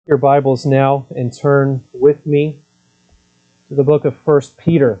Your Bibles now and turn with me to the book of 1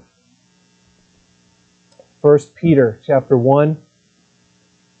 Peter. 1 Peter chapter 1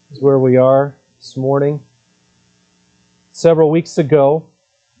 is where we are this morning. Several weeks ago,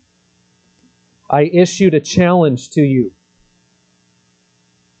 I issued a challenge to you.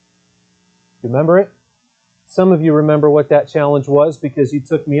 Remember it? Some of you remember what that challenge was because you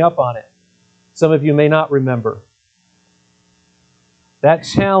took me up on it. Some of you may not remember. That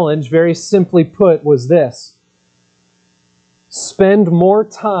challenge, very simply put, was this: spend more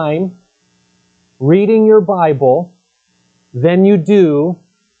time reading your Bible than you do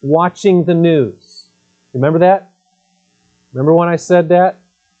watching the news. Remember that? Remember when I said that?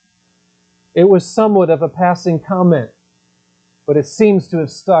 It was somewhat of a passing comment, but it seems to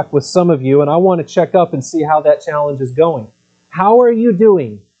have stuck with some of you, and I want to check up and see how that challenge is going. How are you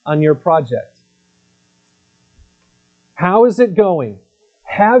doing on your project? How is it going?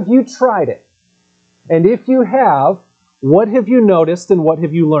 Have you tried it? And if you have, what have you noticed and what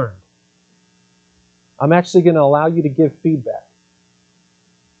have you learned? I'm actually going to allow you to give feedback.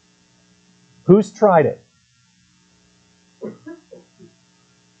 Who's tried it?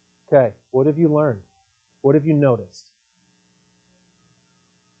 Okay, what have you learned? What have you noticed?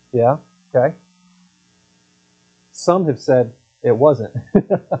 Yeah, okay. Some have said it wasn't,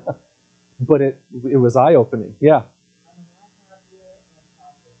 but it was eye-opening. Yeah.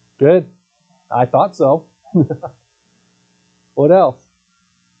 Good. I thought so. What else?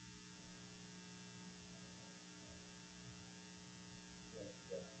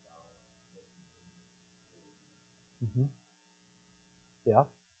 Mm-hmm. Yeah.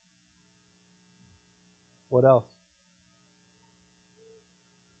 What else?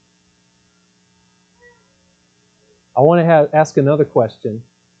 I want to ask another question.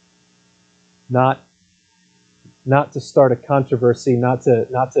 Not to start a controversy, not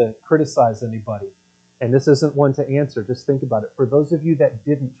to criticize anybody. And this isn't one to answer. Just think about it. For those of you that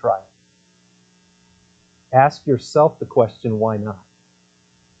didn't try it, ask yourself the question, why not?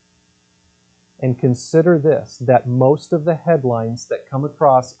 And consider this, that most of the headlines that come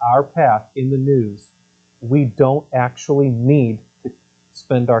across our path in the news, we don't actually need to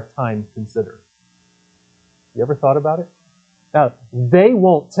spend our time considering. You ever thought about it? Now, they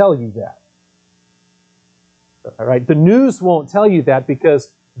won't tell you that. All right, the news won't tell you that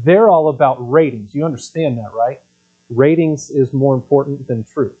because they're all about ratings. You understand that, right? Ratings is more important than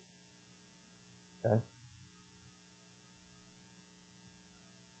truth. Okay?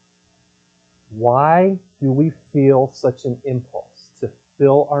 Why do we feel such an impulse to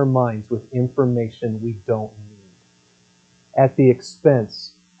fill our minds with information we don't need at the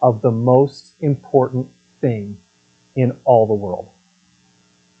expense of the most important thing in all the world?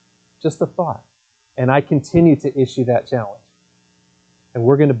 Just a thought. And I continue to issue that challenge. And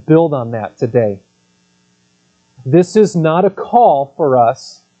we're going to build on that today. This is not a call for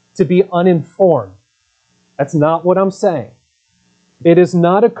us to be uninformed. That's not what I'm saying. It is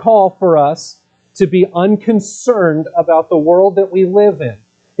not a call for us to be unconcerned about the world that we live in.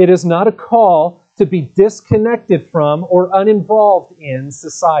 It is not a call to be disconnected from or uninvolved in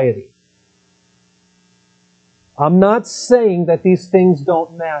society. I'm not saying that these things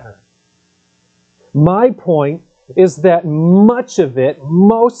don't matter. My point is that much of it,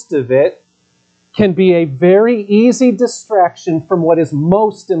 most of it, can be a very easy distraction from what is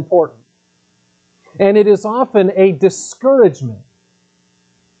most important. And it is often a discouragement,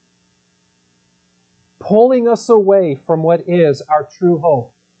 pulling us away from what is our true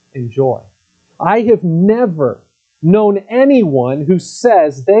hope and joy. I have never known anyone who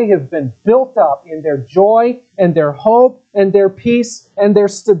says they have been built up in their joy and their hope and their peace and their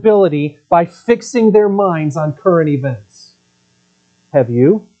stability by fixing their minds on current events. Have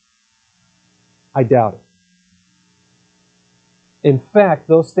you? I doubt it. In fact,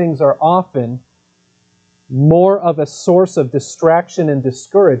 those things are often more of a source of distraction and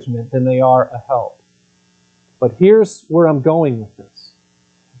discouragement than they are a help. But here's where I'm going with this.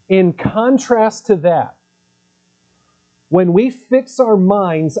 In contrast to that, when we fix our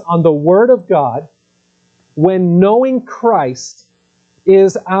minds on the Word of God, when knowing Christ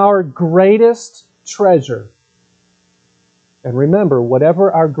is our greatest treasure, and remember, whatever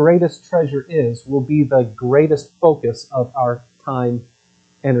our greatest treasure is will be the greatest focus of our time,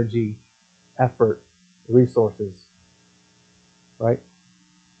 energy, effort, resources. Right?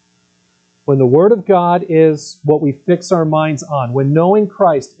 When the Word of God is what we fix our minds on, when knowing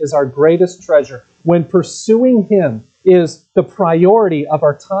Christ is our greatest treasure, when pursuing Him is the priority of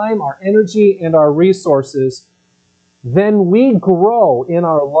our time, our energy, and our resources, then we grow in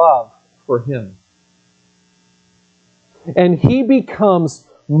our love for Him. And He becomes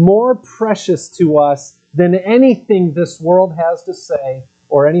more precious to us than anything this world has to say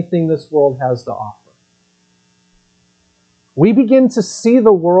or anything this world has to offer. We begin to see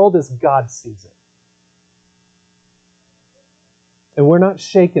the world as God sees it. And we're not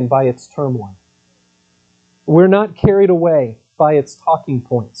shaken by its turmoil. We're not carried away by its talking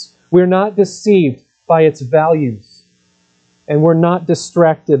points. We're not deceived by its values. And we're not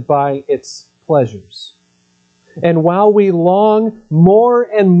distracted by its pleasures. And while we long more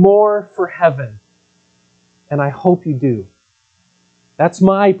and more for heaven, and I hope you do, that's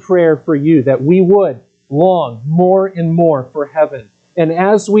my prayer for you, that we would long more and more for heaven. And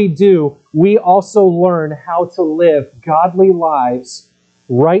as we do, we also learn how to live godly lives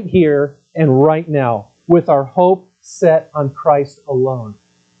right here and right now, with our hope set on Christ alone.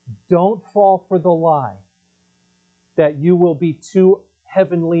 Don't fall for the lie that you will be too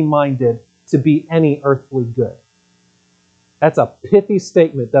heavenly minded to be any earthly good. That's a pithy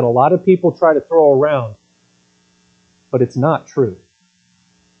statement that a lot of people try to throw around, but it's not true.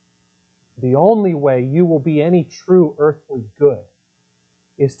 The only way you will be any true earthly good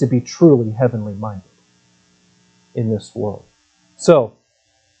is to be truly heavenly minded in this world. So,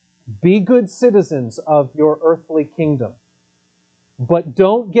 be good citizens of your earthly kingdom, but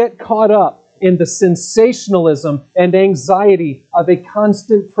don't get caught up in the sensationalism and anxiety of a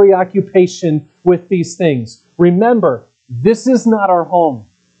constant preoccupation with these things. Remember, this is not our home.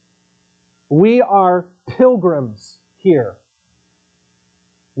 We are pilgrims here.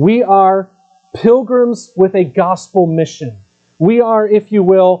 We are pilgrims with a gospel mission. We are, if you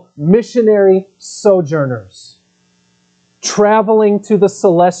will, missionary sojourners, traveling to the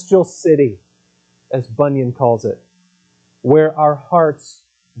celestial city, as Bunyan calls it, where our hearts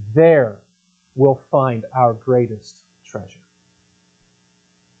there will find our greatest treasure.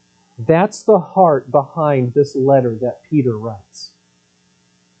 That's the heart behind this letter that Peter writes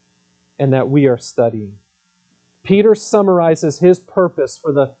and that we are studying. Peter summarizes his purpose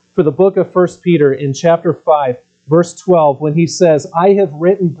for the book of 1 Peter in chapter 5, verse 12, when he says, I have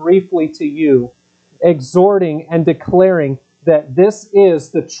written briefly to you, exhorting and declaring that this is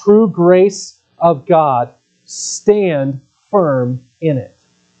the true grace of God. Stand firm in it.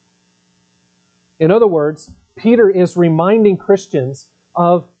 In other words, Peter is reminding Christians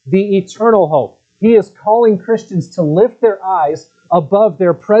of the eternal hope. He is calling Christians to lift their eyes above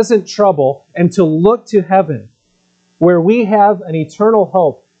their present trouble and to look to heaven, where we have an eternal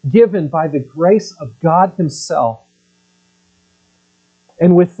hope given by the grace of God Himself.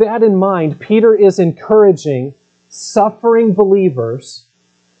 And with that in mind, Peter is encouraging suffering believers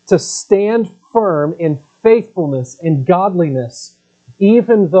to stand firm in faithfulness and godliness,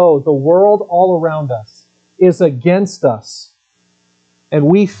 even though the world all around us is against us, and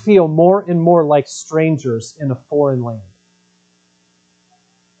we feel more and more like strangers in a foreign land.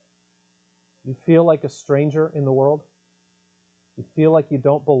 You feel like a stranger in the world? You feel like you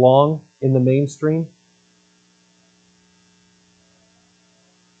don't belong in the mainstream?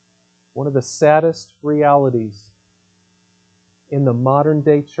 One of the saddest realities in the modern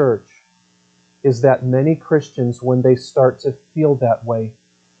day church is that many Christians, when they start to feel that way,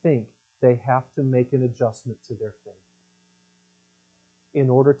 think they have to make an adjustment to their faith in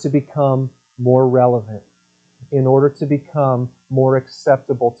order to become more relevant, in order to become more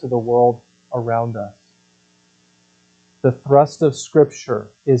acceptable to the world around us. The thrust of Scripture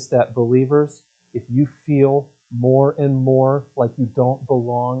is that believers, if you feel more and more like you don't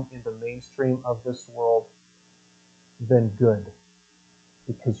belong in the mainstream of this world, then good,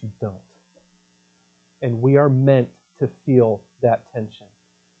 because you don't. And we are meant to feel that tension.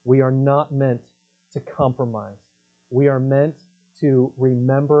 We are not meant to compromise. We are meant to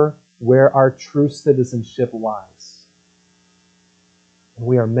remember where our true citizenship lies. And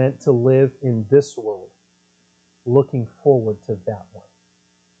we are meant to live in this world, looking forward to that one.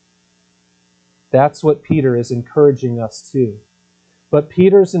 That's what Peter is encouraging us to. But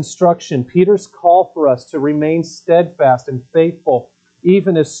Peter's instruction, Peter's call for us to remain steadfast and faithful,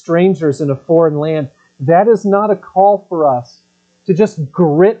 even as strangers in a foreign land, that is not a call for us to just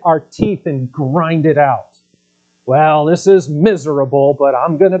grit our teeth and grind it out. Well, this is miserable, but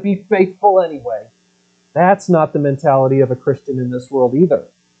I'm going to be faithful anyway. That's not the mentality of a Christian in this world either.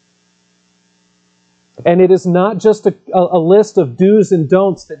 And it is not just a list of do's and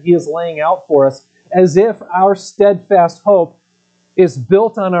don'ts that he is laying out for us, as if our steadfast hope is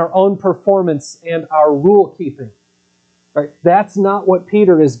built on our own performance and our rule keeping. Right? That's not what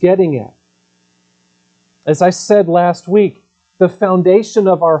Peter is getting at. As I said last week, the foundation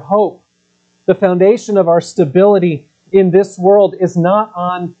of our hope, the foundation of our stability in this world is not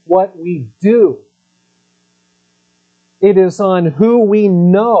on what we do. It is on who we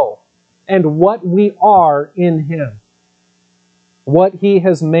know and what we are in Him, what He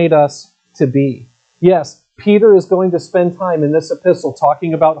has made us to be. Yes, Peter is going to spend time in this epistle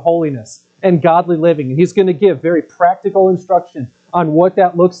talking about holiness and godly living, and he's going to give very practical instruction on what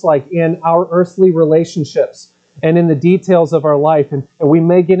that looks like in our earthly relationships and in the details of our life, and we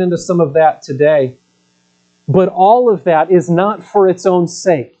may get into some of that today. But all of that is not for its own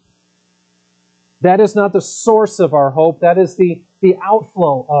sake. That is not the source of our hope. That is the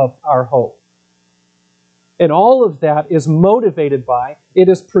outflow of our hope. And all of that is motivated by, it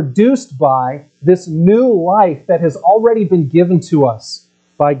is produced by this new life that has already been given to us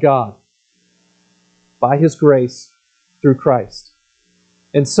by God, by His grace through Christ.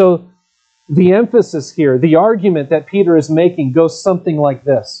 And so the emphasis here, the argument that Peter is making goes something like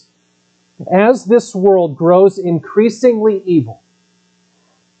this. As this world grows increasingly evil,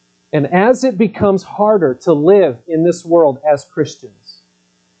 and as it becomes harder to live in this world as Christians,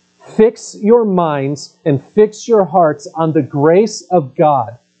 fix your minds and fix your hearts on the grace of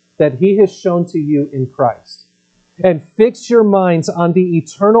God that He has shown to you in Christ. And fix your minds on the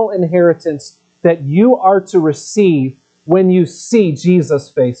eternal inheritance that you are to receive when you see Jesus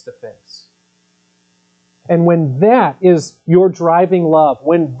face to face. And when that is your driving love,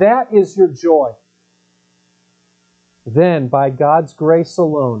 when that is your joy, then by God's grace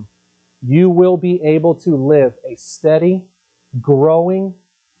alone, you will be able to live a steady, growing,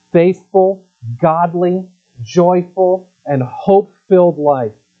 faithful, godly, joyful, and hope-filled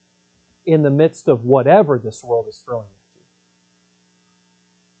life in the midst of whatever this world is throwing at you.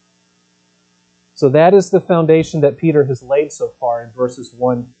 So that is the foundation that Peter has laid so far in verses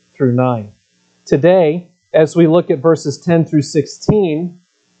 1 through 9. Today, as we look at verses 10 through 16,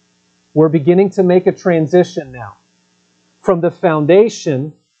 we're beginning to make a transition now from the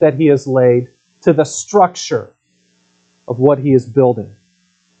foundation that he has laid to the structure of what he is building.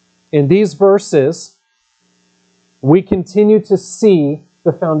 In these verses, we continue to see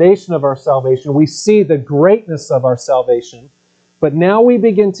the foundation of our salvation. We see the greatness of our salvation. But now we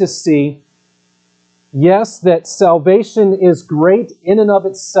begin to see, yes, that salvation is great in and of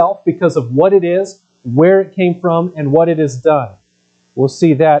itself because of what it is, where it came from, and what it has done. We'll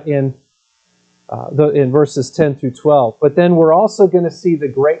see that in verses 10 through 12. But then we're also going to see the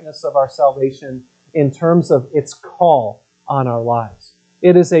greatness of our salvation in terms of its call on our lives.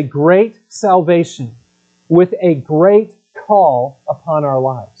 It is a great salvation with a great call upon our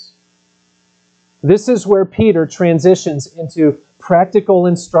lives. This is where Peter transitions into practical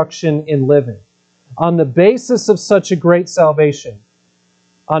instruction in living. On the basis of such a great salvation,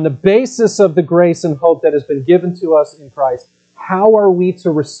 on the basis of the grace and hope that has been given to us in Christ, how are we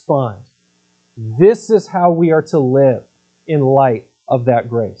to respond? This is how we are to live in light of that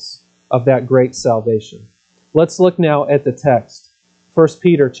grace, of that great salvation. Let's look now at the text. 1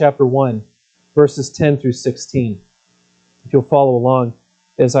 Peter chapter 1, verses 10 through 16. If you'll follow along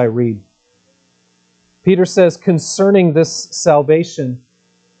as I read. Peter says, concerning this salvation,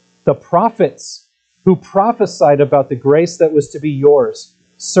 the prophets who prophesied about the grace that was to be yours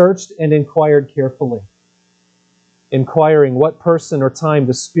searched and inquired carefully, inquiring what person or time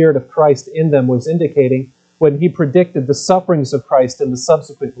the Spirit of Christ in them was indicating when he predicted the sufferings of Christ and the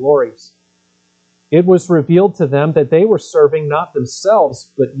subsequent glories. It was revealed to them that they were serving not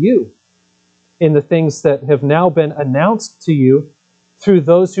themselves, but you, in the things that have now been announced to you through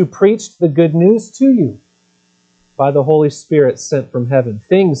those who preached the good news to you by the Holy Spirit sent from heaven,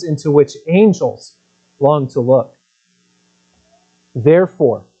 things into which angels long to look.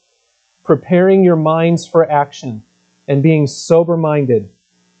 Therefore, preparing your minds for action and being sober-minded,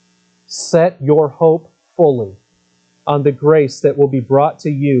 set your hope fully on the grace that will be brought to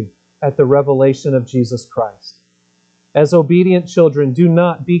you at the revelation of Jesus Christ. As obedient children, do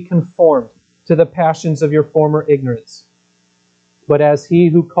not be conformed to the passions of your former ignorance, but as He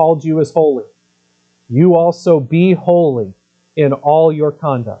who called you is holy, you also be holy in all your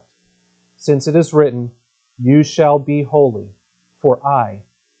conduct, since it is written, you shall be holy, for I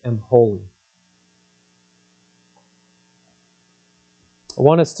am holy. I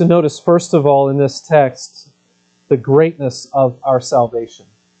want us to notice, first of all, in this text, the greatness of our salvation.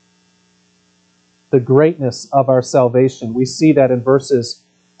 The greatness of our salvation. We see that in verses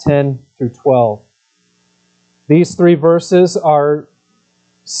 10 through 12. These three verses are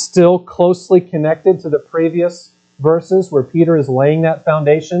still closely connected to the previous verses where Peter is laying that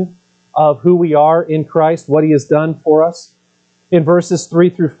foundation of who we are in Christ, what He has done for us. In verses 3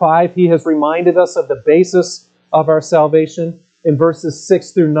 through 5, he has reminded us of the basis of our salvation. In verses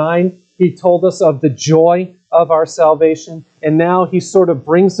 6 through 9, he told us of the joy of our salvation. And now he sort of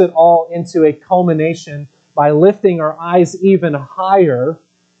brings it all into a culmination by lifting our eyes even higher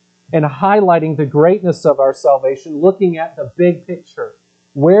and highlighting the greatness of our salvation, looking at the big picture.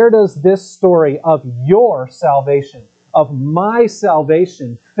 Where does this story of your salvation, of my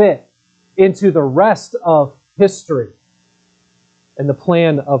salvation, fit into the rest of history and the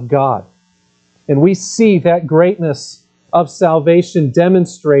plan of God? And we see that greatness of salvation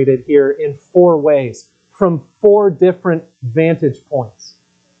demonstrated here in 4 ways, from 4 different vantage points.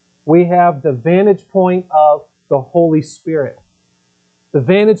 We have the vantage point of the Holy Spirit, the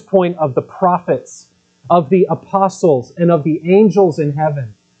vantage point of the prophets, of the apostles, and of the angels in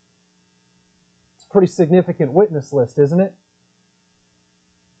heaven. It's a pretty significant witness list, isn't it?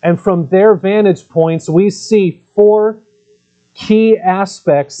 And from their vantage points, we see 4 key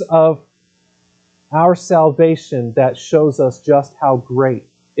aspects of our salvation that shows us just how great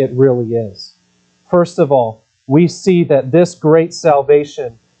it really is. First of all, we see that this great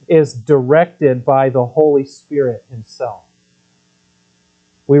salvation is directed by the Holy Spirit Himself.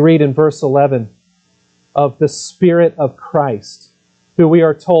 We read in verse 11 of the Spirit of Christ, who we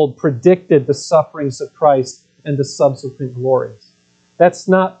are told predicted the sufferings of Christ and the subsequent glories. That's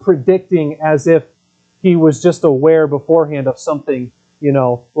not predicting as if He was just aware beforehand of something,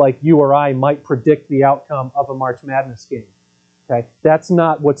 like you or I might predict the outcome of a March Madness game. Okay? That's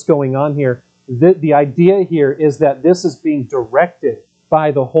not what's going on here. The idea here is that this is being directed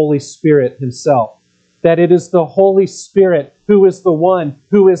by the Holy Spirit Himself. That it is the Holy Spirit who is the one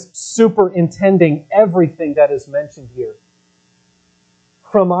who is superintending everything that is mentioned here.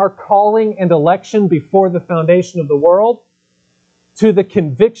 From our calling and election before the foundation of the world, to the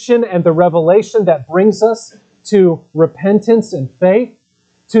conviction and the revelation that brings us to repentance and faith,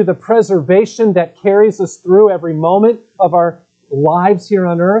 to the preservation that carries us through every moment of our lives here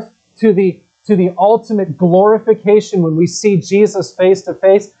on earth, to the ultimate glorification when we see Jesus face to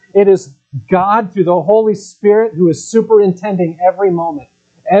face. It is God through the Holy Spirit who is superintending every moment,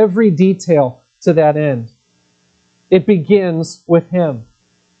 every detail to that end. It begins with Him.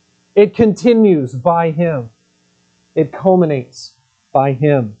 It continues by Him. It culminates by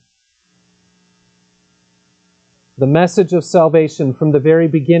Him. The message of salvation from the very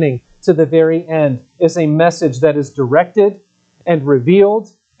beginning to the very end is a message that is directed and revealed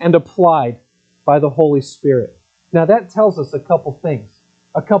and applied by the Holy Spirit. Now that tells us a couple things,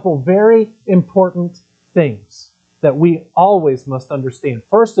 a couple very important things that we always must understand.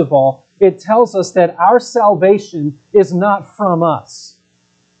 First of all, it tells us that our salvation is not from us,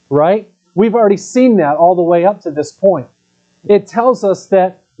 right? We've already seen that all the way up to this point. It tells us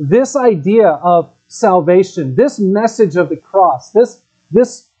that this idea of salvation, this message of the cross,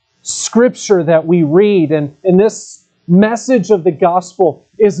 this scripture that we read and this message of the gospel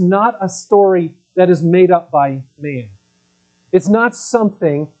is not a story that is made up by man. It's not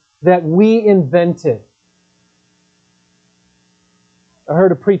something that we invented. I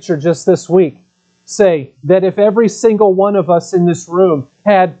heard a preacher just this week say that if every single one of us in this room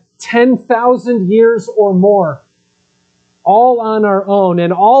had 10,000 years or more all on our own,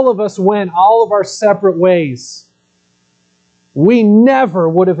 and all of us went all of our separate ways, we never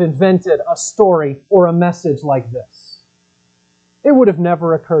would have invented a story or a message like this. It would have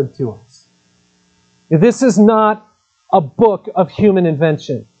never occurred to us. This is not a book of human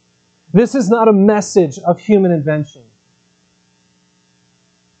invention. This is not a message of human invention.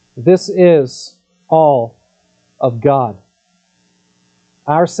 This is all of God.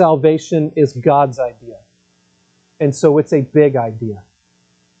 Our salvation is God's idea. And so it's a big idea.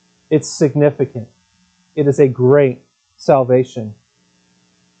 It's significant. It is a great salvation.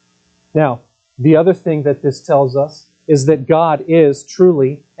 Now, the other thing that this tells us is that God is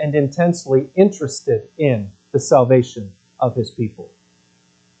truly and intensely interested in the salvation of His people.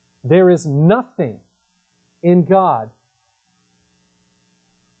 There is nothing in God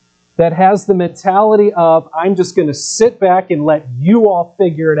that has the mentality of, I'm just going to sit back and let you all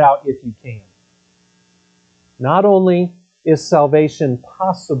figure it out if you can. Not only is salvation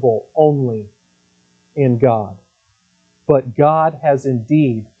possible only in God, but God has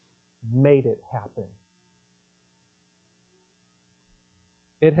indeed made it happen.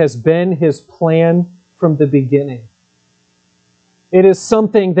 It has been His plan from the beginning. It is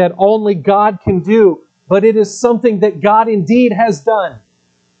something that only God can do, but it is something that God indeed has done.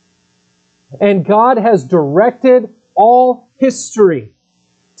 And God has directed all history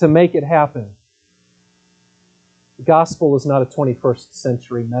to make it happen. The gospel is not a 21st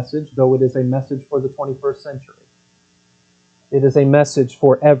century message, though it is a message for the 21st century. It is a message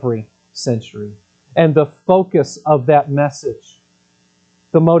for every century. And the focus of that message,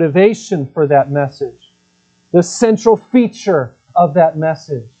 the motivation for that message, the central feature of that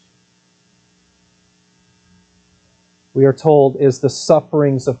message we are told, is the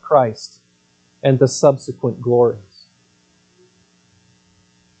sufferings of Christ and the subsequent glories.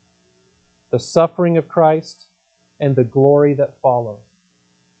 The suffering of Christ and the glory that follows.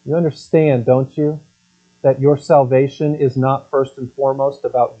 You understand, don't you, that your salvation is not first and foremost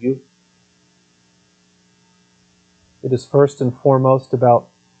about you? It is first and foremost about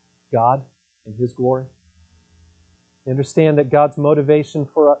God and His glory. You understand that God's motivation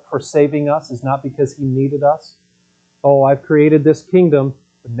for saving us is not because He needed us. Oh, I've created this kingdom,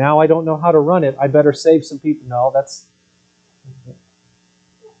 but now I don't know how to run it. I better save some people. No,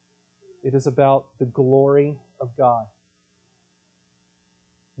 it is about the glory of God,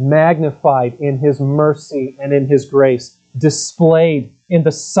 magnified in His mercy and in His grace, displayed in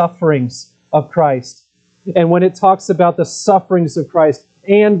the sufferings of Christ. And when it talks about the sufferings of Christ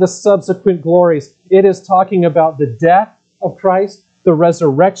and the subsequent glories, it is talking about the death of Christ, the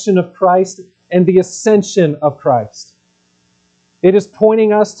resurrection of Christ, and the ascension of Christ. It is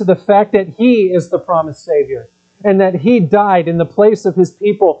pointing us to the fact that He is the promised Savior, and that He died in the place of His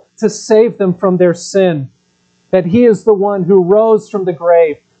people to save them from their sin. That He is the one who rose from the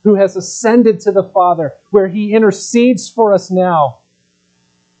grave, who has ascended to the Father, where He intercedes for us now,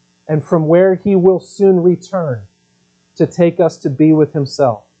 and from where He will soon return to take us to be with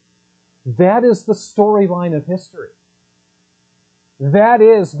Himself. That is the storyline of history. That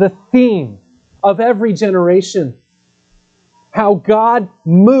is the theme of every generation. How God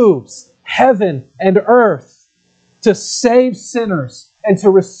moves heaven and earth to save sinners and to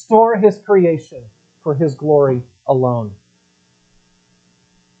restore His creation for His glory alone.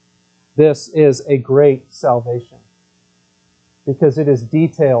 This is a great salvation because it is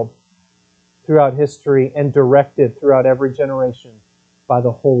detailed throughout history and directed throughout every generation by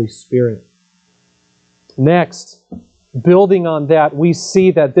the Holy Spirit. Next, building on that, we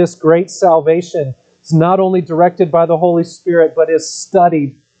see that this great salvation is not only directed by the Holy Spirit, but is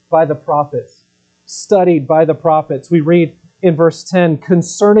studied by the prophets. Studied by the prophets. We read in verse 10,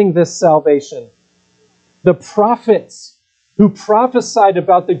 concerning this salvation, the prophets who prophesied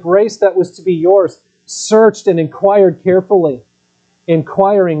about the grace that was to be yours searched and inquired carefully,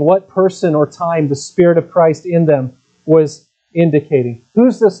 inquiring what person or time the Spirit of Christ in them was indicating.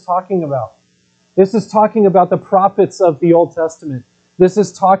 Who's this talking about? This is talking about the prophets of the Old Testament. This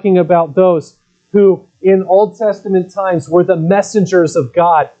is talking about those who in Old Testament times were the messengers of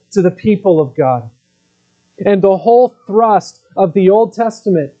God to the people of God. And the whole thrust of the Old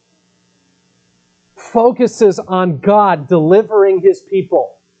Testament focuses on God delivering His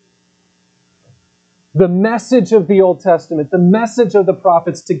people. The message of the Old Testament, the message of the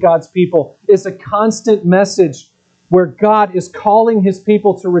prophets to God's people is a constant message where God is calling His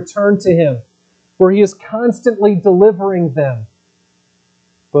people to return to Him, where He is constantly delivering them.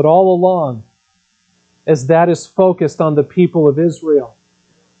 But all along, as that is focused on the people of Israel,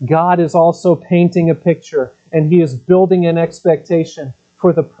 God is also painting a picture, and He is building an expectation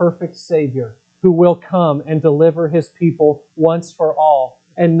for the perfect Savior who will come and deliver His people once for all,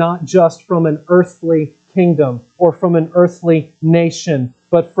 and not just from an earthly kingdom or from an earthly nation,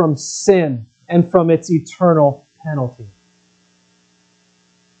 but from sin and from its eternal penalty.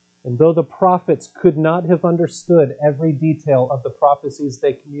 And though the prophets could not have understood every detail of the prophecies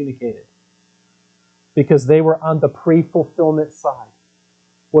they communicated, because they were on the pre-fulfillment side,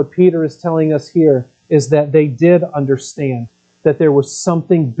 what Peter is telling us here is that they did understand that there was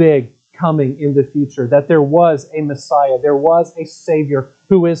something big coming in the future, that there was a Messiah, there was a Savior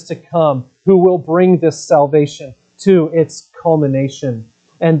who is to come, who will bring this salvation to its culmination.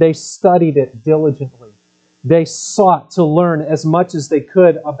 And they studied it diligently. They sought to learn as much as they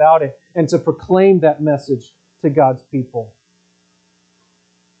could about it and to proclaim that message to God's people.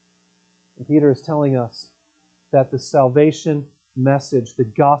 And Peter is telling us that the salvation message, the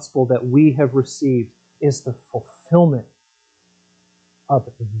gospel that we have received, is the fulfillment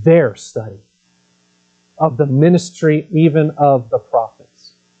of their study, of the ministry even of the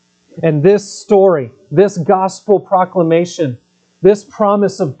prophets. And this story, this gospel proclamation, this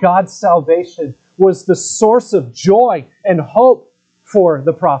promise of God's salvation was the source of joy and hope for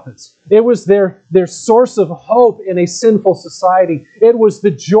the prophets. It was their source of hope in a sinful society. It was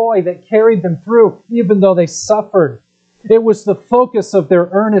the joy that carried them through even though they suffered. It was the focus of their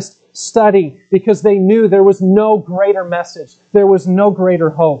earnest study because they knew there was no greater message, there was no greater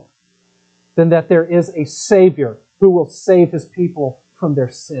hope than that there is a Savior who will save His people from their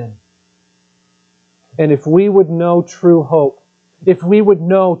sin. And if we would know true hope, if we would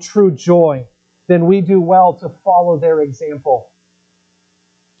know true joy, then we do well to follow their example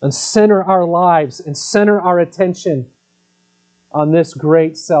and center our lives and center our attention on this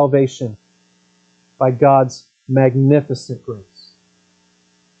great salvation by God's magnificent grace.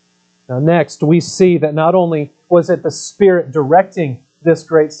 Now next, we see that not only was it the Spirit directing this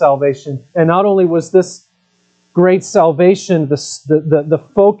great salvation, and not only was this great salvation the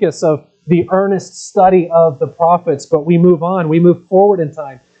focus of the earnest study of the prophets, but we move on, we move forward in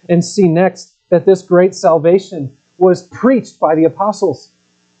time, and see next that this great salvation was preached by the apostles.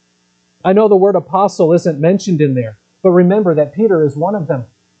 I know the word apostle isn't mentioned in there, but remember that Peter is one of them.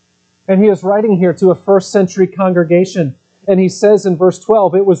 And he is writing here to a first century congregation. And he says in verse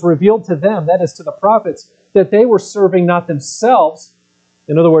 12, it was revealed to them, that is to the prophets, that they were serving not themselves.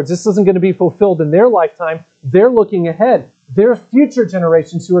 In other words, this isn't going to be fulfilled in their lifetime. They're looking ahead. There are future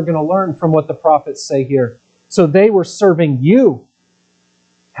generations who are going to learn from what the prophets say here. So they were serving you.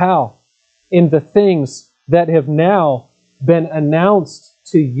 How? In the things that have now been announced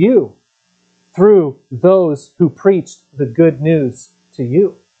to you through those who preached the good news to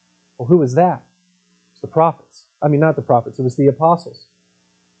you. Well, who was that? It's the prophets. I mean, not the prophets. It was the apostles.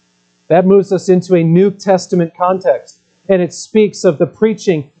 That moves us into a New Testament context. And it speaks of the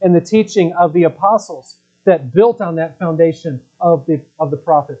preaching and the teaching of the apostles that built on that foundation of the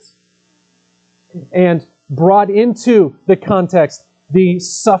prophets. And brought into the context the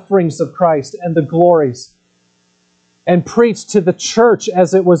sufferings of Christ and the glories. And preached to the church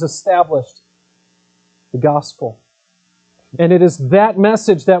as it was established. The gospel. And it is that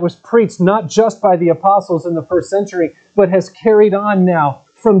message that was preached not just by the apostles in the first century, but has carried on now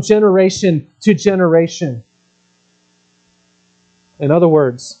from generation to generation. In other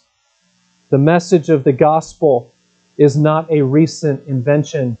words, the message of the gospel is not a recent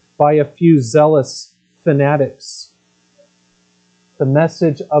invention by a few zealous fanatics. The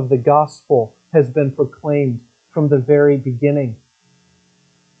message of the gospel has been proclaimed from the very beginning.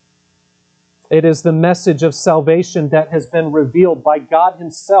 It is the message of salvation that has been revealed by God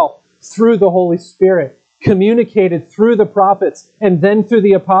Himself through the Holy Spirit, communicated through the prophets, and then through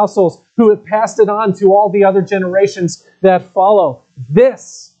the apostles who have passed it on to all the other generations that follow.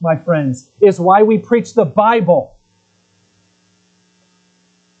 This, my friends, is why we preach the Bible.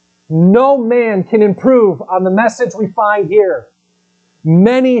 No man can improve on the message we find here.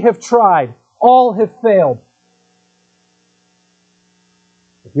 Many have tried. All have failed.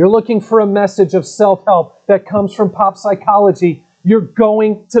 If you're looking for a message of self-help that comes from pop psychology, you're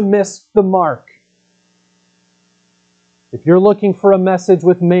going to miss the mark. If you're looking for a message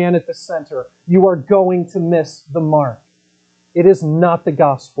with man at the center, you are going to miss the mark. It is not the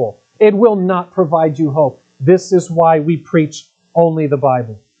gospel. It will not provide you hope. This is why we preach only the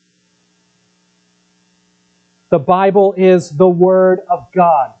Bible. The Bible is the Word of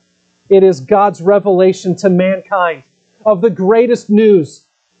God. It is God's revelation to mankind of the greatest news,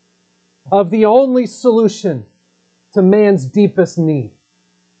 of the only solution to man's deepest need.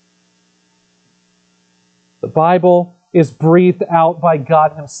 The Bible is breathed out by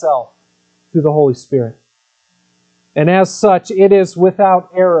God Himself through the Holy Spirit. And as such, it is without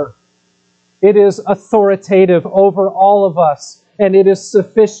error. It is authoritative over all of us, and it is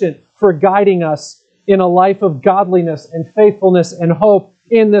sufficient for guiding us in a life of godliness and faithfulness and hope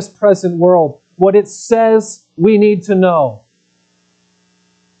in this present world. What it says, we need to know.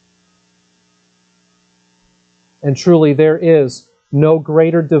 And truly, there is no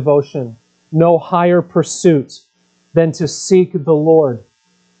greater devotion, no higher pursuit than to seek the Lord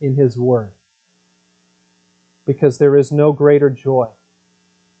in His Word. Because there is no greater joy.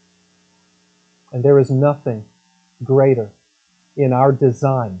 And there is nothing greater in our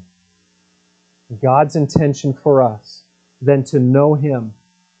design, God's intention for us, than to know Him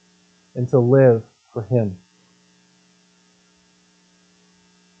and to live for Him.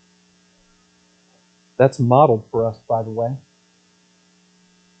 That's modeled for us, by the way,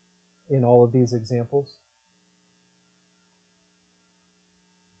 in all of these examples.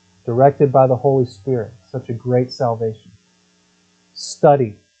 Directed by the Holy Spirit, such a great salvation.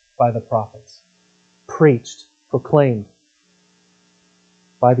 Studied by the prophets. Preached, proclaimed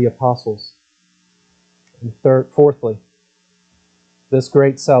by the apostles. And fourthly, this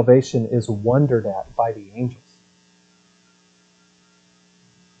great salvation is wondered at by the angels.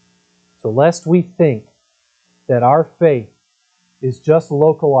 So lest we think that our faith is just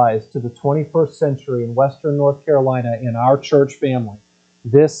localized to the 21st century in Western North Carolina in our church family,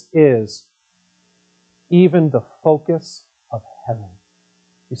 this is even the focus of heaven.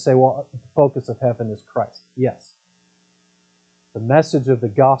 You say, well, the focus of heaven is Christ. Yes. The message of the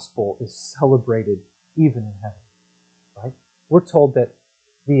gospel is celebrated even in heaven. Right? We're told that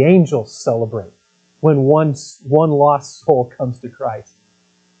the angels celebrate when one lost soul comes to Christ.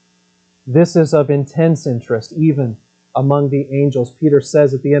 This is of intense interest even among the angels. Peter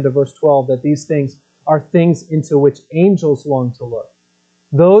says at the end of verse 12 that these things are things into which angels long to look.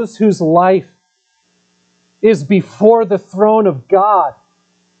 Those whose life is before the throne of God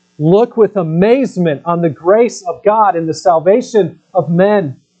look with amazement on the grace of God and the salvation of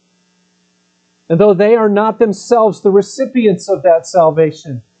men. And though they are not themselves the recipients of that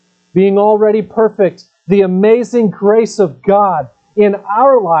salvation, being already perfect, the amazing grace of God in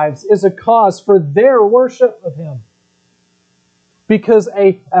our lives is a cause for their worship of Him. Because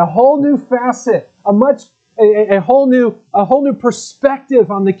a whole new facet, a whole new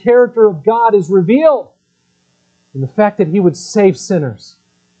perspective on the character of God is revealed in the fact that He would save sinners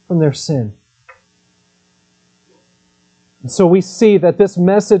from their sin. And so we see that this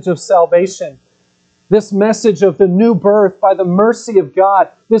message of salvation, this message of the new birth by the mercy of God,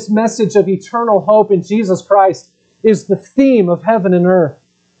 this message of eternal hope in Jesus Christ is the theme of heaven and earth.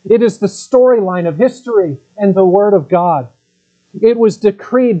 It is the storyline of history and the Word of God. It was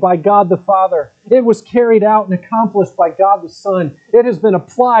decreed by God the Father. It was carried out and accomplished by God the Son. It has been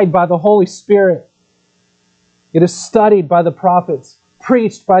applied by the Holy Spirit. It is studied by the prophets,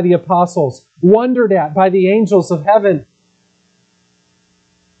 preached by the apostles, wondered at by the angels of heaven.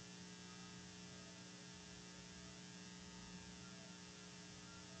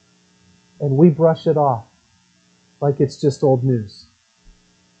 And we brush it off like it's just old news.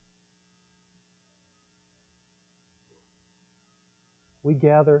 We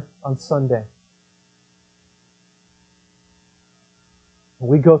gather on Sunday.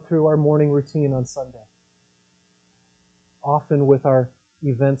 We go through our morning routine on Sunday, often with our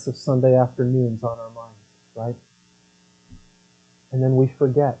events of Sunday afternoons on our minds, right? And then we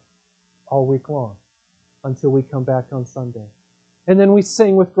forget all week long until we come back on Sunday. And then we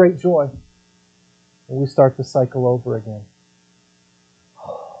sing with great joy. And we start to cycle over again.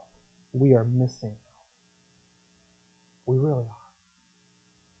 Oh, we are missing out. We really are.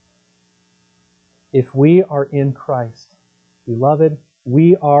 If we are in Christ, beloved,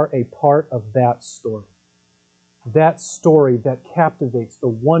 we are a part of that story. That story that captivates the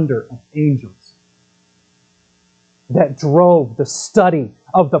wonder of angels, that drove the study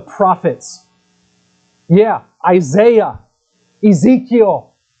of the prophets. Yeah, Isaiah,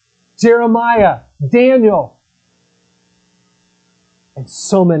 Ezekiel, Jeremiah, Daniel, and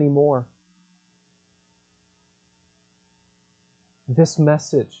so many more. This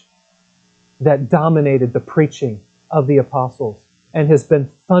message that dominated the preaching of the apostles and has been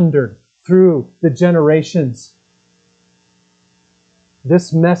thundered through the generations.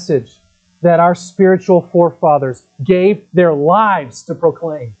 This message that our spiritual forefathers gave their lives to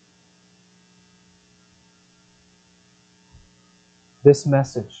proclaim. This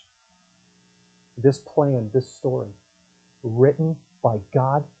message, this plan, this story, written by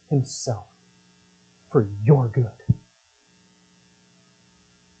God Himself for your good.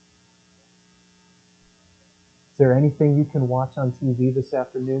 Is there anything you can watch on TV this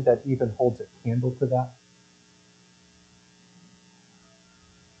afternoon that even holds a candle to that?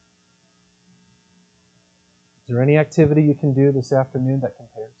 Is there any activity you can do this afternoon that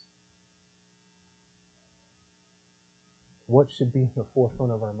compares? What should be in the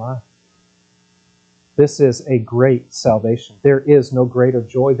forefront of our mind? This is a great salvation. There is no greater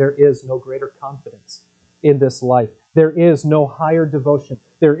joy. There is no greater confidence in this life. There is no higher devotion.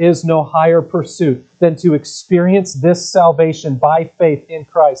 There is no higher pursuit than to experience this salvation by faith in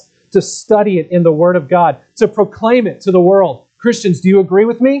Christ, to study it in the Word of God, to proclaim it to the world. Christians, do you agree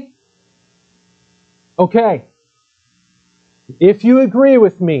with me? Okay. If you agree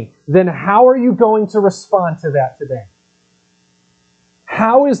with me, then how are you going to respond to that today?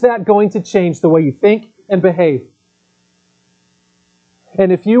 How is that going to change the way you think and behave?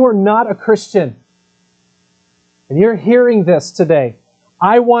 And if you are not a Christian, and you're hearing this today,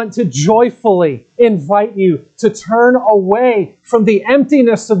 I want to joyfully invite you to turn away from the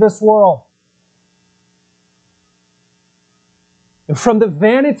emptiness of this world and from the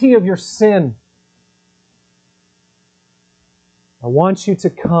vanity of your sin. I want you to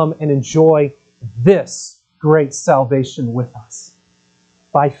come and enjoy this great salvation with us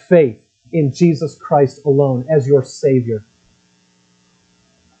by faith in Jesus Christ alone as your Savior.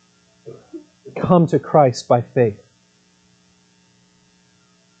 Come to Christ by faith,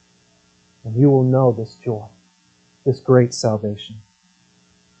 and you will know this joy, this great salvation.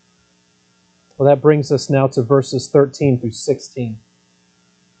 Well, that brings us now to verses 13 through 16,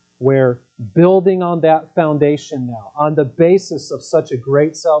 where building on that foundation now, on the basis of such a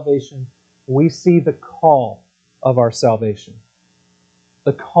great salvation, we see the call of our salvation.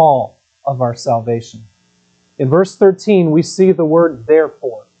 The call of our salvation. In verse 13, we see the word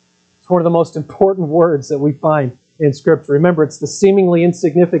therefore. It's one of the most important words that we find in Scripture. Remember, it's the seemingly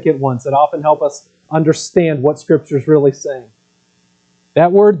insignificant ones that often help us understand what Scripture is really saying.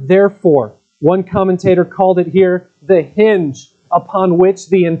 That word, therefore, one commentator called it here the hinge upon which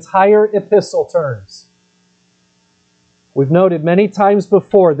the entire epistle turns. We've noted many times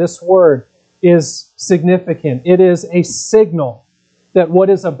before this word is significant. It is a signal that what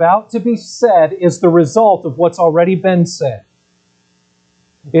is about to be said is the result of what's already been said.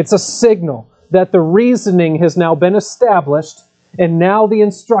 It's a signal that the reasoning has now been established, and now the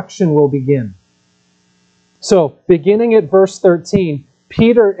instruction will begin. So, beginning at verse 13,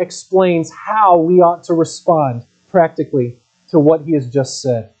 Peter explains how we ought to respond practically to what he has just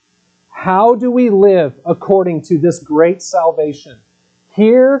said. How do we live according to this great salvation?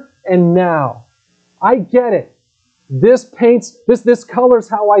 Here and now. I get it. This colors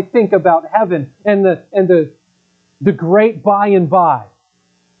how I think about heaven and the great by and by.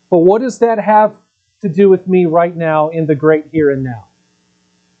 But what does that have to do with me right now in the great here and now?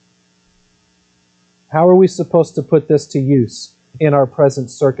 How are we supposed to put this to use in our present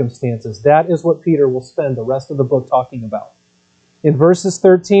circumstances? That is what Peter will spend the rest of the book talking about. In verses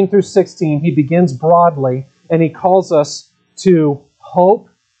 13 through 16, he begins broadly, and he calls us to hope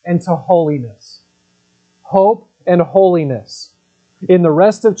and to holiness. Hope and holiness. In the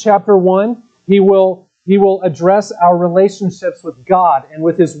rest of chapter 1, he will address our relationships with God and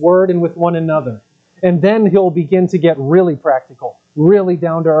with His Word and with one another. And then he'll begin to get really practical, really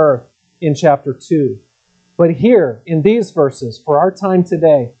down to earth in chapter 2. But here, in these verses, for our time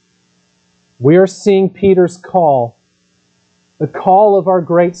today, we are seeing Peter's call, the call of our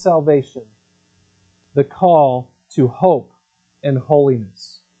great salvation, the call to hope and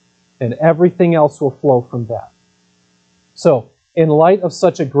holiness. And everything else will flow from that. So, in light of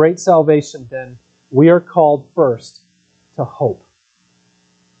such a great salvation, then, we are called first to hope.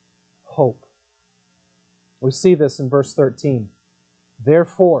 Hope. We see this in verse 13.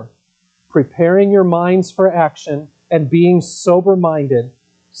 Therefore, preparing your minds for action and being sober-minded,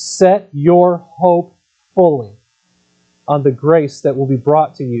 set your hope fully on the grace that will be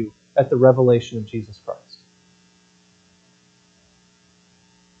brought to you at the revelation of Jesus Christ.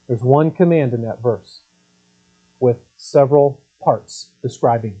 There's one command in that verse with several parts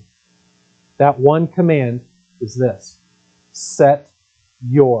describing it. That one command is this: set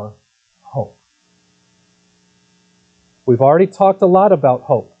your hope. We've already talked a lot about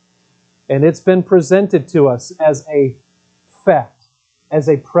hope, and it's been presented to us as a fact, as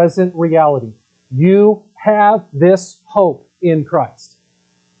a present reality. You have this hope in Christ.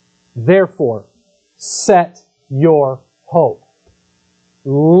 Therefore, set your hope.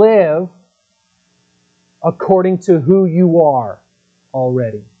 Live according to who you are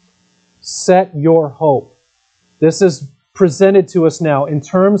already. Set your hope. This is presented to us now in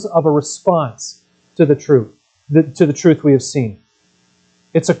terms of a response to the truth, to the truth we have seen.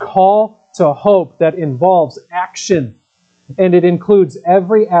 It's a call to hope that involves action, and it includes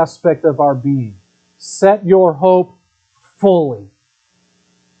every aspect of our being. Set your hope fully.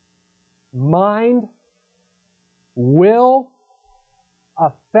 Mind, will,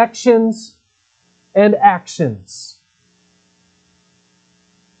 affections, and actions.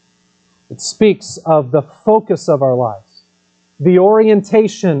 It speaks of the focus of our lives, the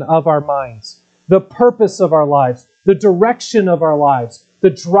orientation of our minds, the purpose of our lives, the direction of our lives, the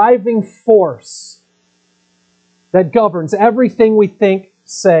driving force that governs everything we think,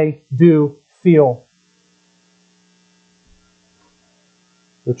 say, do, feel.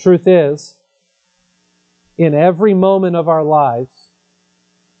 The truth is, in every moment of our lives,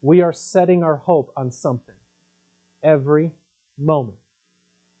 we are setting our hope on something. Every moment.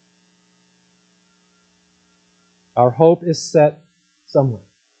 Our hope is set somewhere.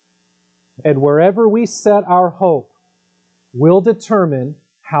 And wherever we set our hope will determine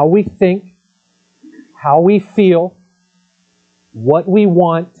how we think, how we feel, what we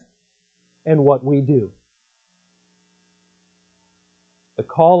want, and what we do. The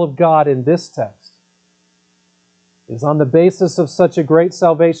call of God in this text is on the basis of such a great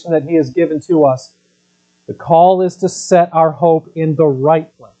salvation that He has given to us. The call is to set our hope in the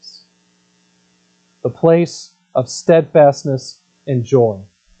right place. The place of steadfastness and joy.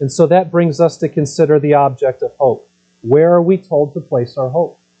 And so that brings us to consider the object of hope. Where are we told to place our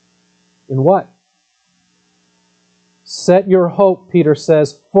hope? In what? Set your hope, Peter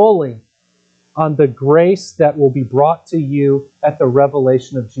says, fully on the grace that will be brought to you at the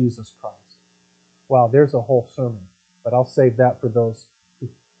revelation of Jesus Christ. Wow, there's a whole sermon, but I'll save that for those who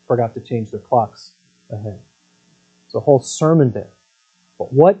forgot to change their clocks ahead. It's a whole sermon there.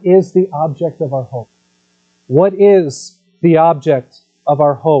 But what is the object of our hope? What is the object of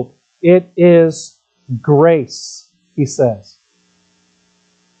our hope? It is grace, he says.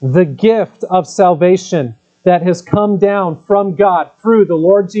 The gift of salvation that has come down from God through the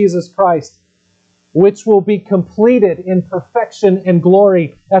Lord Jesus Christ, which will be completed in perfection and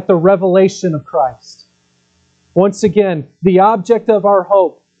glory at the revelation of Christ. Once again, the object of our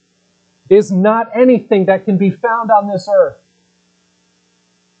hope is not anything that can be found on this earth.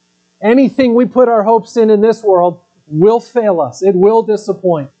 Anything we put our hopes in this world will fail us. It will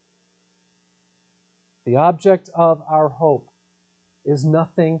disappoint. The object of our hope is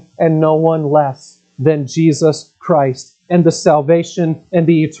nothing and no one less than Jesus Christ and the salvation and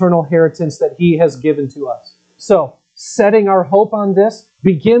the eternal inheritance that He has given to us. So, setting our hope on this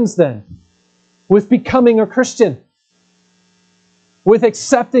begins then with becoming a Christian, with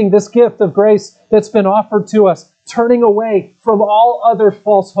accepting this gift of grace that's been offered to us, turning away from all other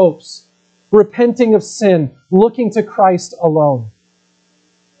false hopes, repenting of sin, looking to Christ alone.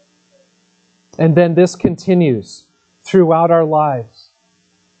 And then this continues throughout our lives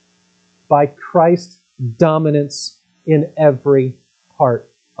by Christ's dominance in every part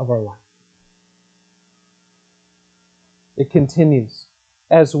of our life. It continues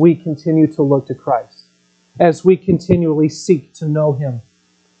as we continue to look to Christ, as we continually seek to know Him,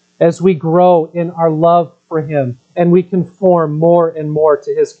 as we grow in our love for Him, and we conform more and more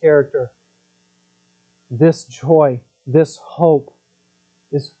to His character. This joy, this hope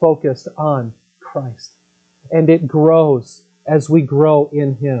is focused on Christ. And it grows as we grow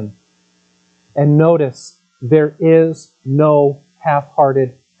in Him. And notice, there is no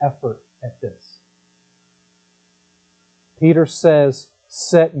half-hearted effort at this. Peter says,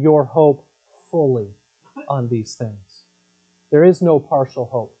 set your hope fully on these things. There is no partial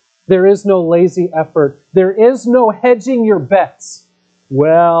hope. There is no lazy effort. There is no hedging your bets.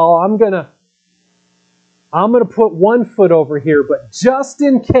 Well, I'm going to put one foot over here, but just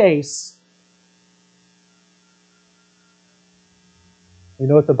in case. You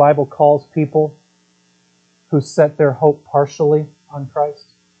know what the Bible calls people who set their hope partially on Christ?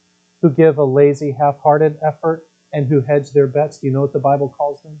 Who give a lazy, half-hearted effort and who hedge their bets? Do you know what the Bible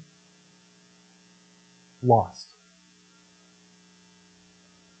calls them? Lost.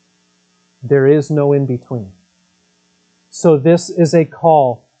 There is no in-between. So this is a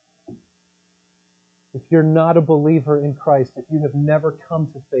call. If you're not a believer in Christ, if you have never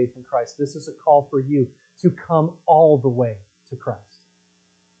come to faith in Christ, this is a call for you to come all the way to Christ.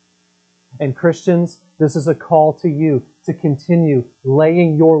 And Christians, this is a call to you to continue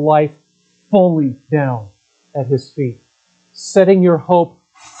laying your life fully down at His feet, setting your hope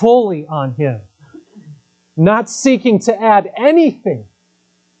fully on Him, not seeking to add anything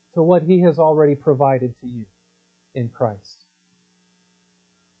to what He has already provided to you in Christ.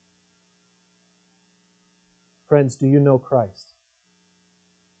 Friends, do you know Christ?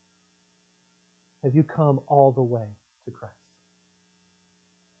 Have you come all the way to Christ?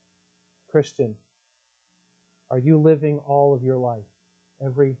 Christian, are you living all of your life,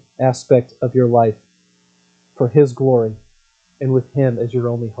 every aspect of your life, for His glory and with Him as your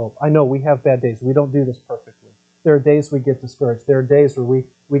only hope? I know we have bad days. We don't do this perfectly. There are days we get discouraged. There are days where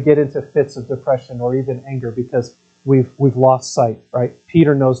we get into fits of depression or even anger because we've lost sight, right?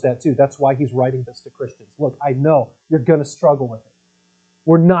 Peter knows that too. That's why he's writing this to Christians. Look, I know you're going to struggle with it.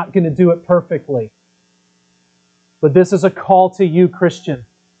 We're not going to do it perfectly. But this is a call to you, Christian,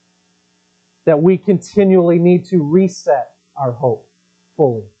 that we continually need to reset our hope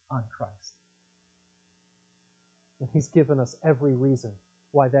fully on Christ. And He's given us every reason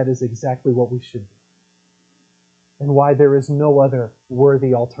why that is exactly what we should do. And why there is no other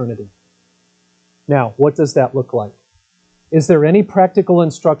worthy alternative. Now, what does that look like? Is there any practical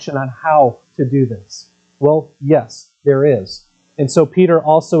instruction on how to do this? Well, yes, there is. And so Peter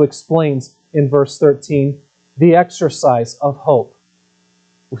also explains in verse 13 the exercise of hope.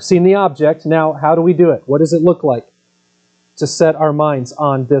 We've seen the object. Now, how do we do it? What does it look like to set our minds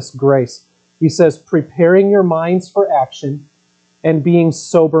on this grace? He says, preparing your minds for action and being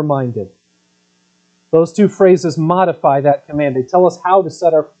sober-minded. Those two phrases modify that command. They tell us how to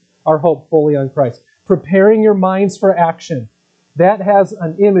set our hope fully on Christ. Preparing your minds for action. That has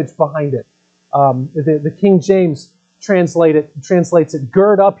an image behind it. The King James translates it,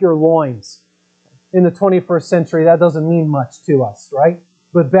 gird up your loins. In the 21st century, that doesn't mean much to us, right?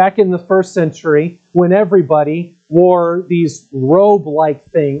 But back in the first century, when everybody wore these robe-like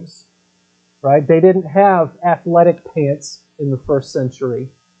things, right? They didn't have athletic pants in the first century.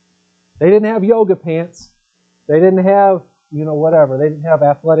 They didn't have yoga pants. They didn't have, whatever. They didn't have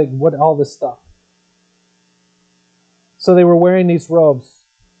athletic, all this stuff. So they were wearing these robes.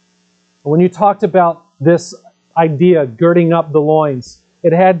 When you talked about this idea, girding up the loins,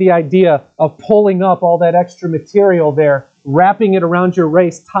 It had the idea of pulling up all that extra material there, wrapping it around your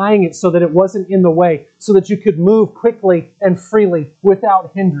waist, tying it so that it wasn't in the way, so that you could move quickly and freely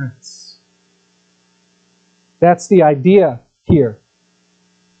without hindrance. That's the idea here.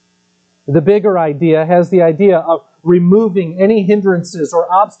 The bigger idea has the idea of removing any hindrances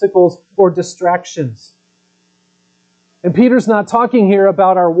or obstacles or distractions. And Peter's not talking here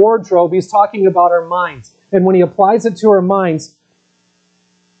about our wardrobe, he's talking about our minds. And when he applies it to our minds,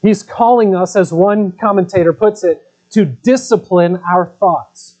 he's calling us, as one commentator puts it, to discipline our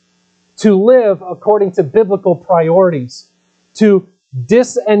thoughts, to live according to biblical priorities, to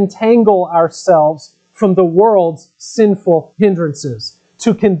disentangle ourselves from the world's sinful hindrances,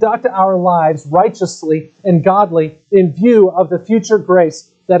 to conduct our lives righteously and godly in view of the future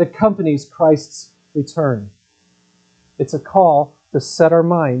grace that accompanies Christ's return. It's a call to set our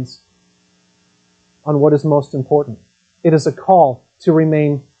minds on what is most important. It is a call to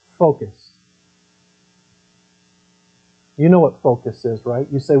remain focused. You know what focus is, right?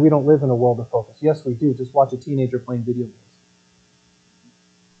 You say we don't live in a world of focus. Yes, we do. Just watch a teenager playing video games.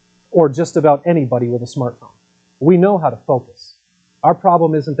 Or just about anybody with a smartphone. We know how to focus. Our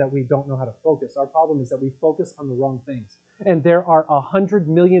problem isn't that we don't know how to focus. Our problem is that we focus on the wrong things. And there are 100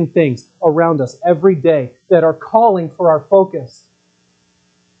 million things around us every day that are calling for our focus.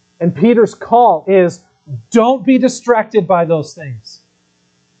 And Peter's call is, don't be distracted by those things.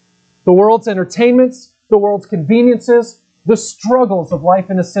 The world's entertainments, the world's conveniences, the struggles of life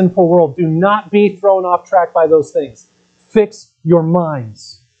in a sinful world. Do not be thrown off track by those things. Fix your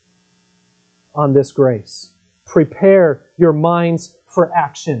minds on this grace. Prepare your minds for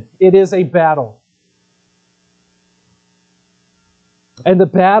action. It is a battle. And the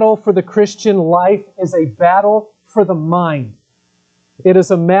battle for the Christian life is a battle for the mind. It is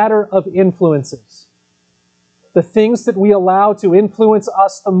a matter of influences. The things that we allow to influence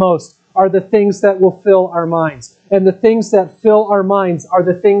us the most are the things that will fill our minds. And the things that fill our minds are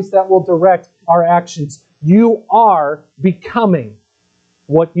the things that will direct our actions. You are becoming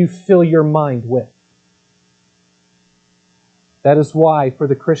what you fill your mind with. That is why, for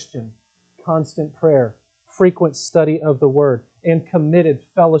the Christian, constant prayer, frequent study of the Word, and committed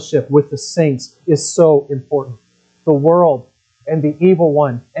fellowship with the saints is so important. The world and the evil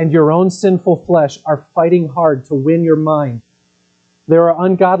one and your own sinful flesh are fighting hard to win your mind. There are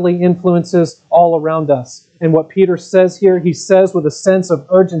ungodly influences all around us. And what Peter says here, he says with a sense of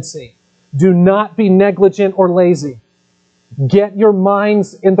urgency, do not be negligent or lazy. Get your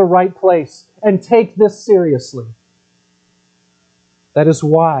minds in the right place and take this seriously. That is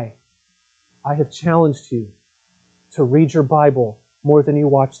why I have challenged you to read your Bible more than you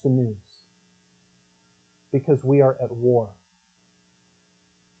watch the news. Because we are at war.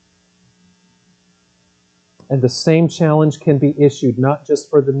 And the same challenge can be issued not just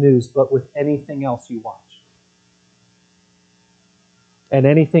for the news, but with anything else you watch. And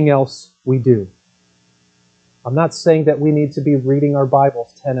anything else we do. I'm not saying that we need to be reading our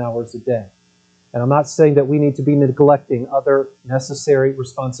Bibles 10 hours a day. And I'm not saying that we need to be neglecting other necessary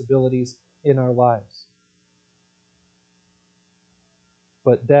responsibilities in our lives.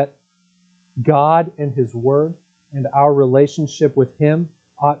 But that God and His Word and our relationship with Him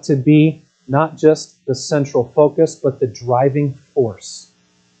ought to be not just the central focus, but the driving force.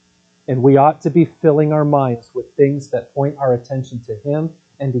 And we ought to be filling our minds with things that point our attention to Him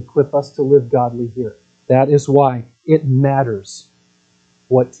and equip us to live godly here. That is why it matters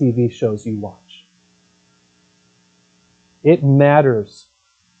what TV shows you watch. It matters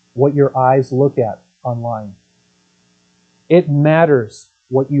what your eyes look at online. It matters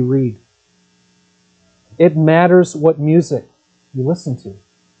what you read. It matters what music you listen to.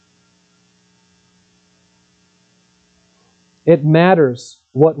 It matters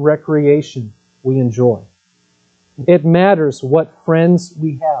what recreation we enjoy. It matters what friends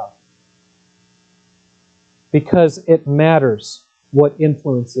we have. Because it matters what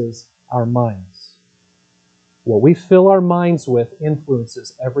influences our minds. What we fill our minds with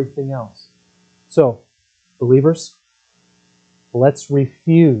influences everything else. So, believers, let's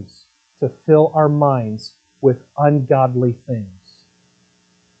refuse to fill our minds with ungodly things.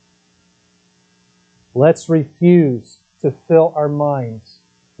 Let's refuse to fill our minds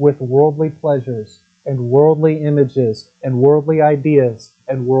with worldly pleasures and worldly images and worldly ideas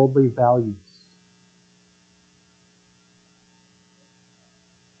and worldly values.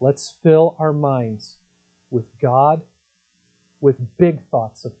 Let's fill our minds with God, with big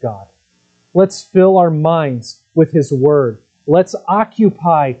thoughts of God. Let's fill our minds with His Word. Let's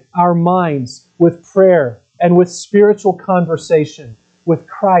occupy our minds with prayer and with spiritual conversation, with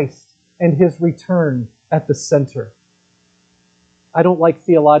Christ and His return at the center. I don't like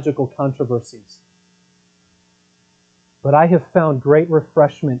theological controversies. But I have found great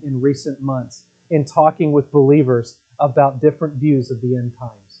refreshment in recent months in talking with believers about different views of the end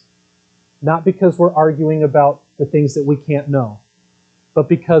times. Not because we're arguing about the things that we can't know, but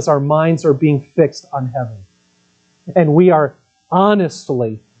because our minds are being fixed on heaven. And we are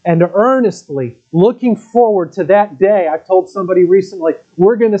honestly and earnestly looking forward to that day. I told somebody recently,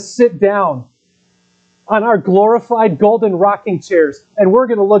 we're going to sit down on our glorified golden rocking chairs, and we're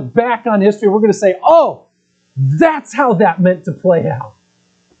going to look back on history. We're going to say, oh, that's how that meant to play out.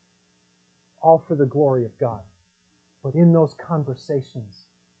 All for the glory of God. But in those conversations,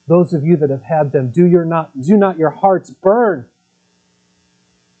 those of you that have had them, do not your hearts burn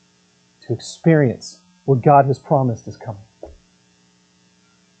to experience what God has promised is coming.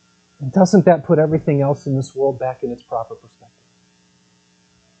 And doesn't that put everything else in this world back in its proper perspective?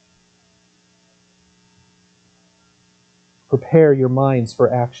 Prepare your minds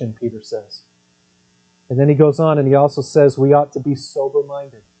for action, Peter says. And then he goes on and he also says we ought to be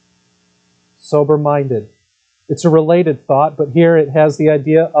sober-minded. Sober-minded. It's a related thought, but here it has the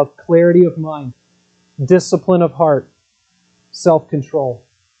idea of clarity of mind, discipline of heart, self-control.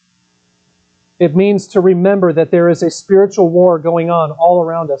 It means to remember that there is a spiritual war going on all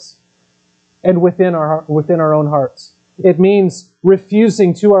around us and within our own hearts. It means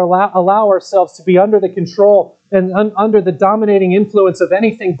refusing to allow ourselves to be under the control and under the dominating influence of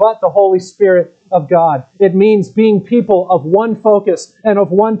anything but the Holy Spirit of God. It means being people of one focus and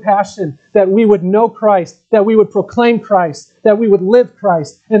of one passion, that we would know Christ, that we would proclaim Christ, that we would live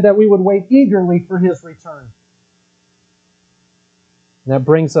Christ, and that we would wait eagerly for His return. And that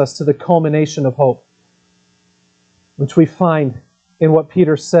brings us to the culmination of hope, which we find in what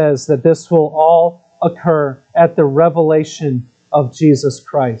Peter says, that this will all occur at the revelation of Jesus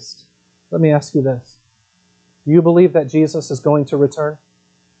Christ. Let me ask you this. Do you believe that Jesus is going to return?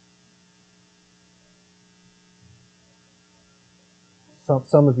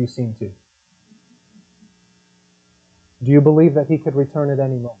 Some of you seem to. Do you believe that He could return at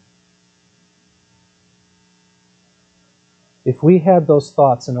any moment? If we had those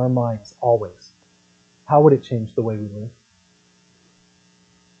thoughts in our minds always, how would it change the way we live?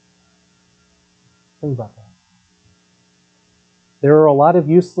 Think about that. There are a lot of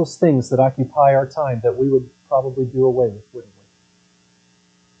useless things that occupy our time that we would probably do away with, wouldn't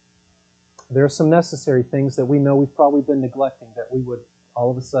we? There are some necessary things that we know we've probably been neglecting that we would all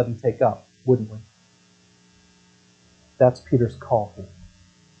of a sudden take up, wouldn't we? That's Peter's call here.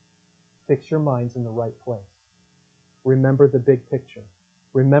 Fix your minds in the right place. Remember the big picture.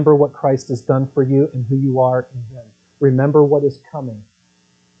 Remember what Christ has done for you and who you are in Him. Remember what is coming.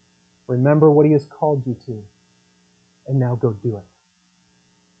 Remember what He has called you to. And now go do it.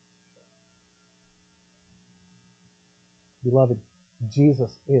 Beloved,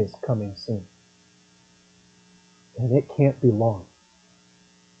 Jesus is coming soon. And it can't be long.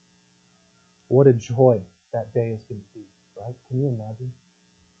 What a joy that day is going to be, right? Can you imagine?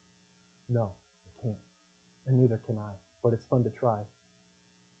 No, I can't. And neither can I. But it's fun to try.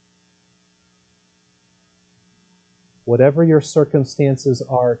 Whatever your circumstances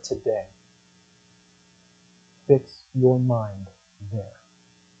are today, fix your mind there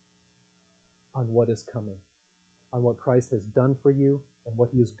on what is coming, on what Christ has done for you and what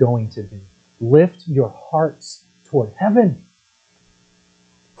He is going to do. Lift your hearts toward heaven.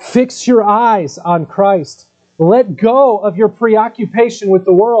 Fix your eyes on Christ. Let go of your preoccupation with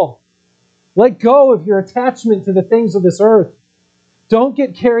the world. Let go of your attachment to the things of this earth. Don't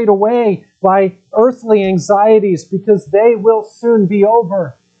get carried away by earthly anxieties, because they will soon be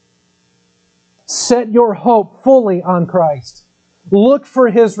over. Set your hope fully on Christ. Look for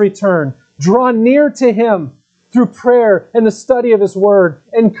His return. Draw near to Him through prayer and the study of His Word.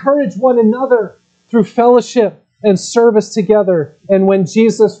 Encourage one another through fellowship and service together. And when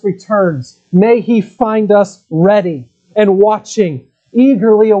Jesus returns, may He find us ready and watching,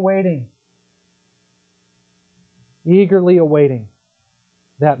 eagerly awaiting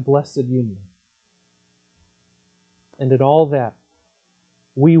that blessed union. And in all that,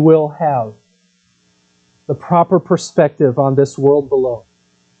 we will have the proper perspective on this world below.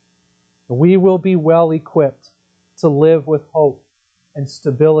 We will be well equipped to live with hope and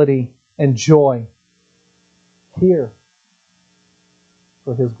stability and joy here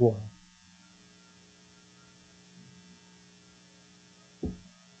for His glory.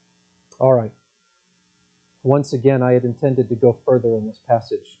 All right. Once again, I had intended to go further in this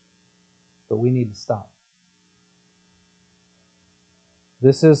passage, but we need to stop.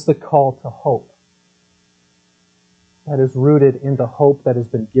 This is the call to hope that is rooted in the hope that has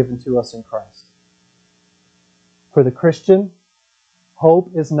been given to us in Christ. For the Christian,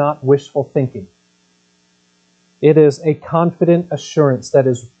 Hope is not wishful thinking. It is a confident assurance that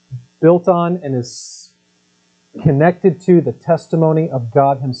is built on and is connected to the testimony of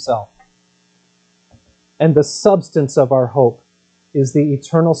God Himself. And the substance of our hope is the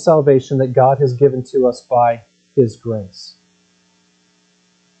eternal salvation that God has given to us by His grace.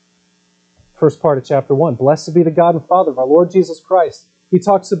 First part of chapter 1. Blessed be the God and Father of our Lord Jesus Christ. He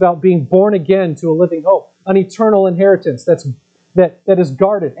talks about being born again to a living hope, an eternal inheritance that is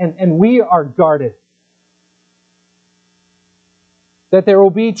guarded, and we are guarded. That there will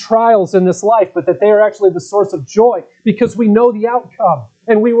be trials in this life, but that they are actually the source of joy because we know the outcome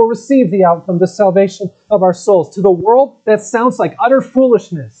and we will receive the outcome, the salvation of our souls. To the world, that sounds like utter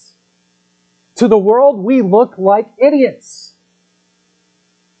foolishness. To the world, we look like idiots.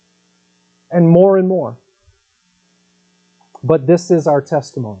 And more. But this is our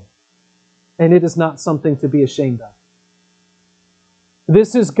testimony. And it is not something to be ashamed of.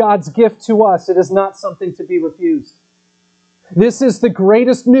 This is God's gift to us. It is not something to be refused. This is the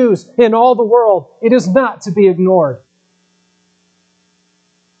greatest news in all the world. It is not to be ignored.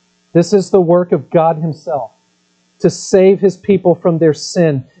 This is the work of God Himself to save His people from their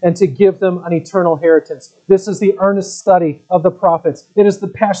sin and to give them an eternal inheritance. This is the earnest study of the prophets. It is the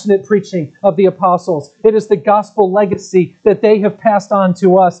passionate preaching of the apostles. It is the gospel legacy that they have passed on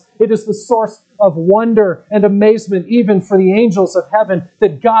to us. It is the source of wonder and amazement even for the angels of heaven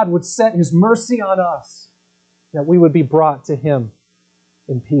that God would set His mercy on us, that we would be brought to Him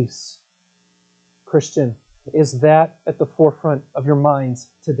in peace. Christian, is that at the forefront of your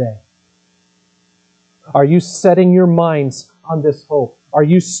minds today? Are you setting your minds on this hope? Are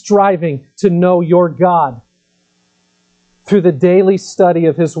you striving to know your God through the daily study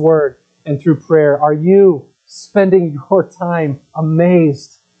of His Word and through prayer? Are you spending your time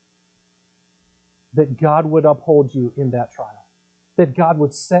amazed that God would uphold you in that trial? That God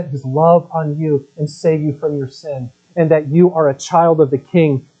would set His love on you and save you from your sin, and that you are a child of the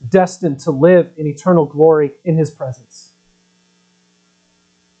King, destined to live in eternal glory in His presence?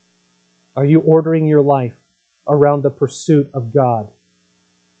 Are you ordering your life around the pursuit of God?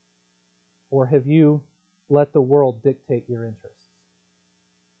 Or have you let the world dictate your interests,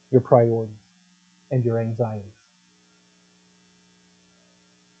 your priorities, and your anxieties?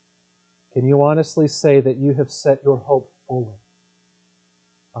 Can you honestly say that you have set your hope fully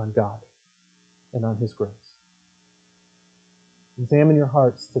on God and on His grace? Examine your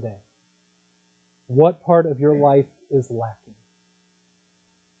hearts today. What part of your life is lacking?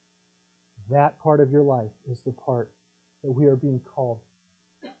 That part of your life is the part that we are being called.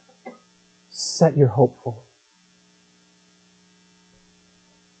 Set your hope fully.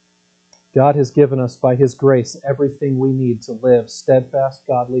 God has given us by His grace everything we need to live steadfast,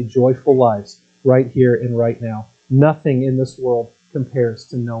 godly, joyful lives right here and right now. Nothing in this world compares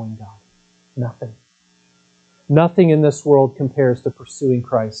to knowing God. Nothing. Nothing in this world compares to pursuing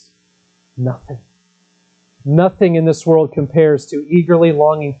Christ. Nothing. Nothing in this world compares to eagerly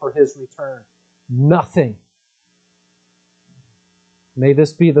longing for His return. Nothing. May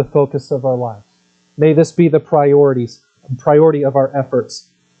this be the focus of our lives. May this be the priority of our efforts.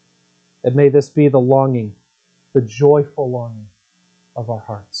 And may this be the longing, the joyful longing of our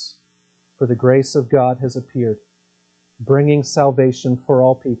hearts. For the grace of God has appeared, bringing salvation for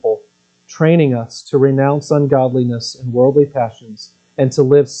all people, training us to renounce ungodliness and worldly passions, and to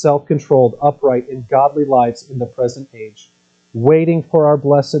live self-controlled, upright, and godly lives in the present age, waiting for our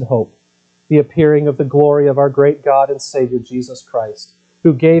blessed hope, the appearing of the glory of our great God and Savior Jesus Christ,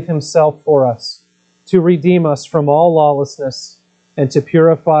 who gave Himself for us to redeem us from all lawlessness and to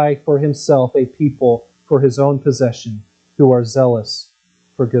purify for Himself a people for His own possession, who are zealous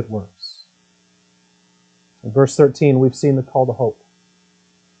for good works. In verse 13, we've seen the call to hope.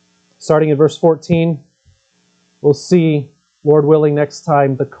 Starting in verse 14, we'll see, Lord willing, next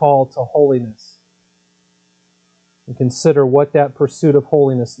time, the call to holiness. And consider what that pursuit of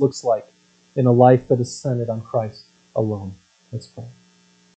holiness looks like in a life that is centered on Christ alone. Let's pray.